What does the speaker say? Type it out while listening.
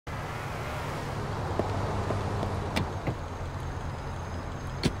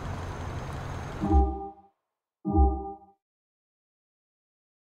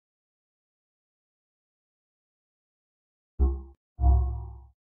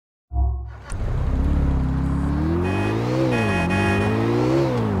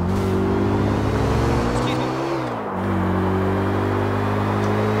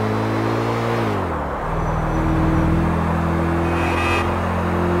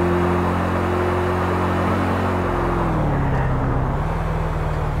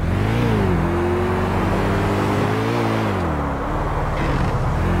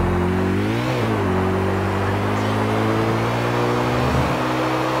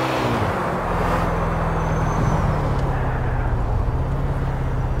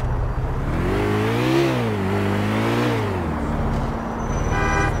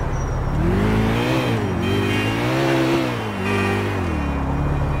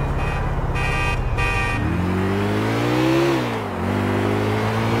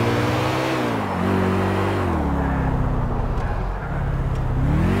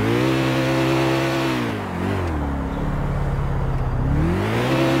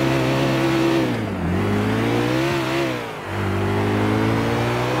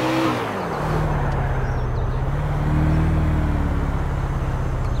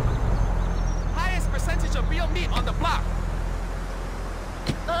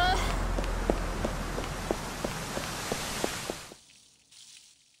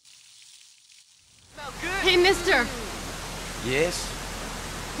Mister! Yes?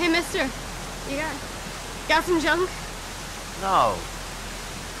 Hey, mister. You got some junk? No.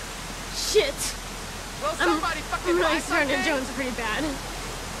 Shit! Well, somebody fucking I'm really buy starting to something? Jones pretty bad.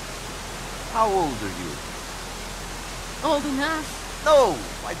 How old are you? Old enough. No,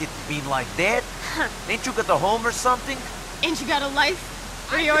 I didn't mean like that. Ain't you got a home or something? Ain't you got a life?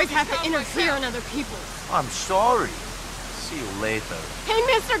 Or you always have to interfere in other people's? I'm sorry. See you later. Hey,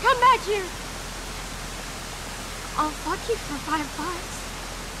 mister, come back here! I'll fuck you for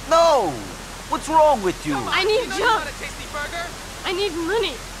 $5. No! What's wrong with you? I need You junk! want a tasty burger? I need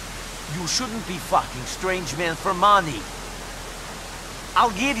money! You shouldn't be fucking strange men for money.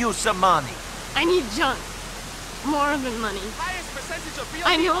 I'll give you some money. I need junk. More than money. Highest percentage of real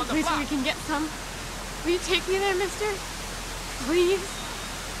I meat know a on the place where we block. can get some. Will you take me there, mister? Please?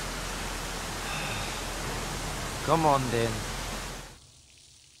 Come on then.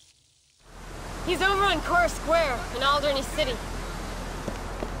 He's over on Cora Square in Alderney City.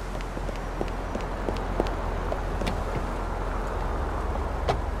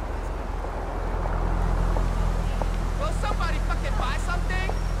 Will somebody fucking buy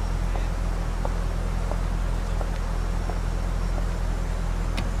something?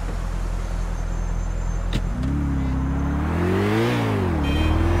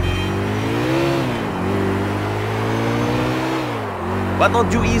 Why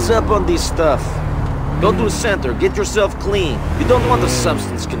don't you ease up on this stuff? Go to the center, get yourself clean. You don't want a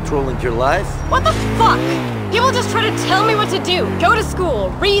substance controlling your life. What the fuck? People just try to tell me what to do. Go to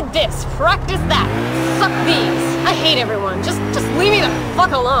school, read this, practice that, suck these. I hate everyone. Just leave me the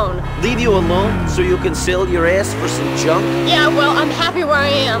fuck alone. Leave you alone so you can sell your ass for some junk? Yeah, well, I'm happy where I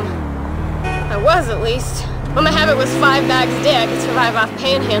am. I was, at least. When my habit was 5 bags a day, I could survive off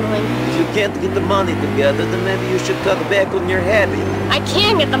panhandling. If you can't get the money together, then maybe you should cut back on your habit. I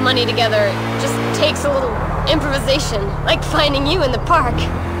can get the money together. It just takes a little improvisation, like finding you in the park.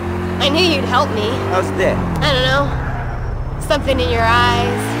 I knew you'd help me. How's that? I don't know. Something in your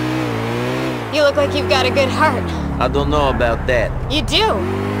eyes. You look like you've got a good heart. I don't know about that. You do.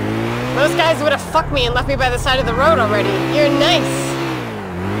 Most guys would have fucked me and left me by the side of the road already. You're nice.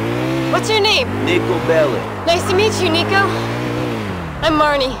 What's your name? Nico Bellic. Nice to meet you, Nico. I'm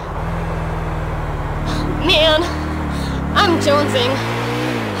Marnie. Man, I'm jonesing.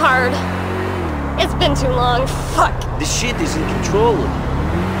 Hard. It's been too long. Fuck. This shit is uncontrollable.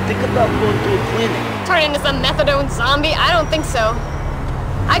 Think about going to a clinic. Turn into some methadone zombie? I don't think so.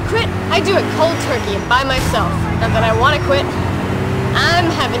 I quit. I do it cold turkey and by myself. Not that I want to quit. I'm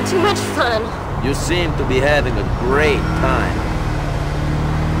having too much fun. You seem to be having a great time.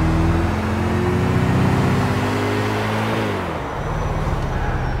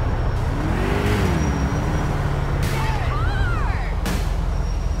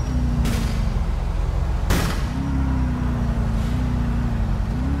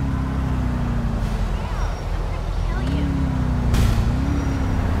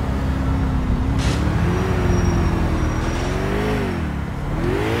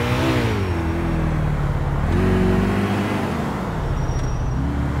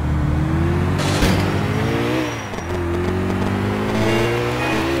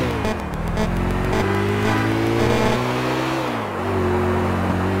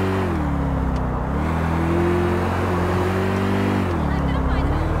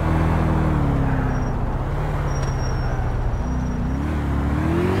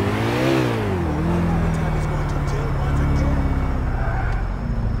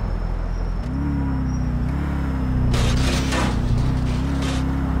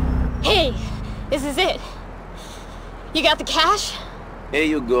 This is it. You got the cash? Here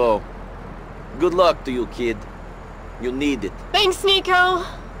you go. Good luck to you, kid. You need it. Thanks, Nico.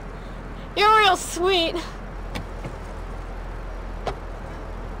 You're real sweet.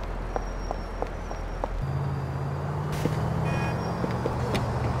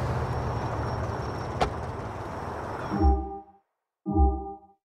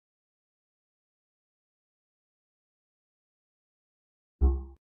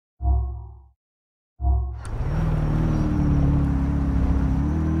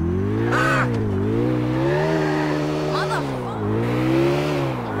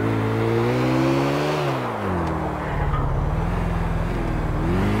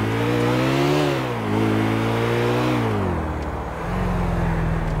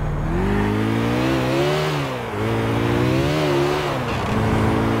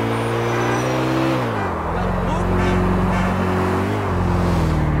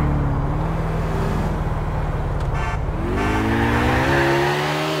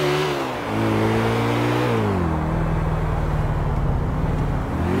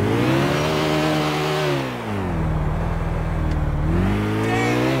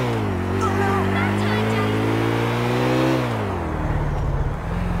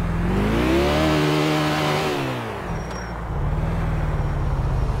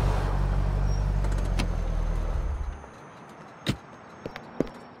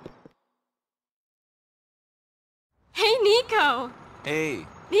 Nico! Hey.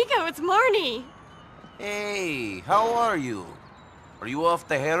 Nico, it's Marnie! Hey, how are you? Are you off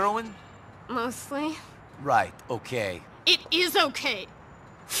the heroin? Mostly. Right, okay. It is okay!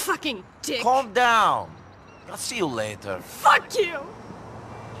 Fucking dick! Calm down. I'll see you later. Fuck you!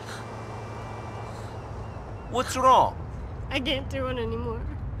 What's wrong? I can't do it anymore.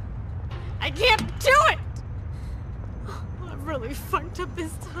 I can't do it! I've really fucked up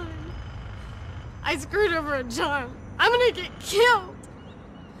this time. I screwed over a John. I'm gonna get killed!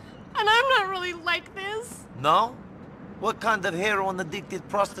 And I'm not really like this. No? What kind of heroin-addicted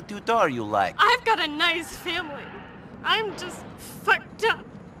prostitute are you like? I've got a nice family. I'm just fucked up.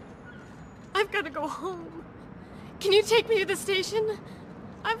 I've gotta go home. Can you take me to the station?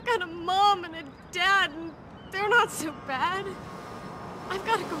 I've got a mom and a dad, and they're not so bad. I've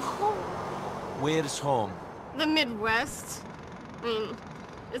gotta go home. Where's home? The Midwest. I mean,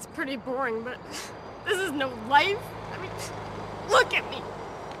 it's pretty boring, but this is no life. I mean, look at me.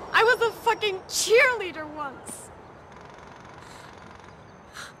 I was a fucking cheerleader once.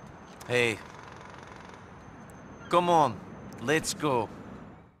 Hey. Come on, let's go.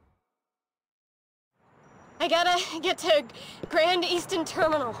 I gotta get to Grand Easton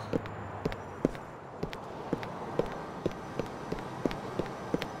Terminal.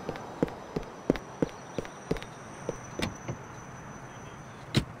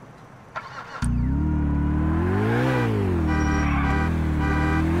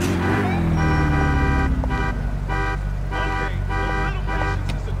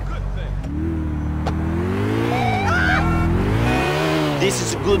 This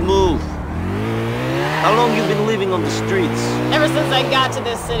is a good move. How long you been living on the streets? Ever since I got to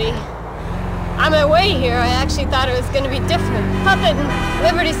this city. On my way here, I actually thought it was gonna be different. Thought that in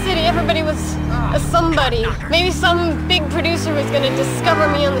Liberty City, everybody was a somebody. Maybe some big producer was gonna discover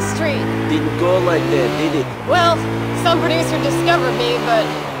me on the street. Didn't go like that, did it? Well, some producer discovered me, but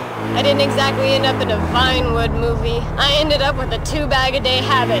I didn't exactly end up in a Vinewood movie. I ended up with a 2-bag-a-day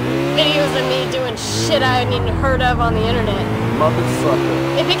habit. Videos of me doing shit I hadn't even heard of on the internet.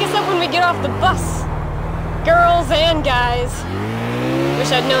 Motherfucker. They pick us up when we get off the bus. Girls and guys.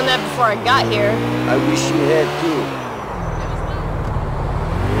 Wish I'd known that before I got here. I wish you had too.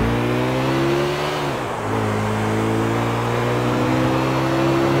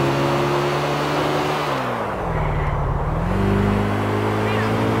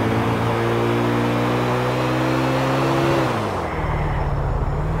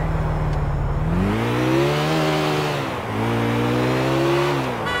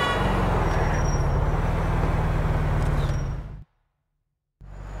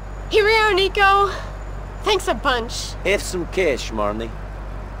 Here we are, Nico. Thanks a bunch. Have some cash, Marnie.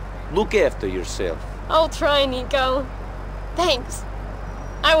 Look after yourself. I'll try, Nico. Thanks.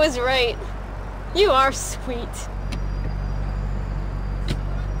 I was right. You are sweet.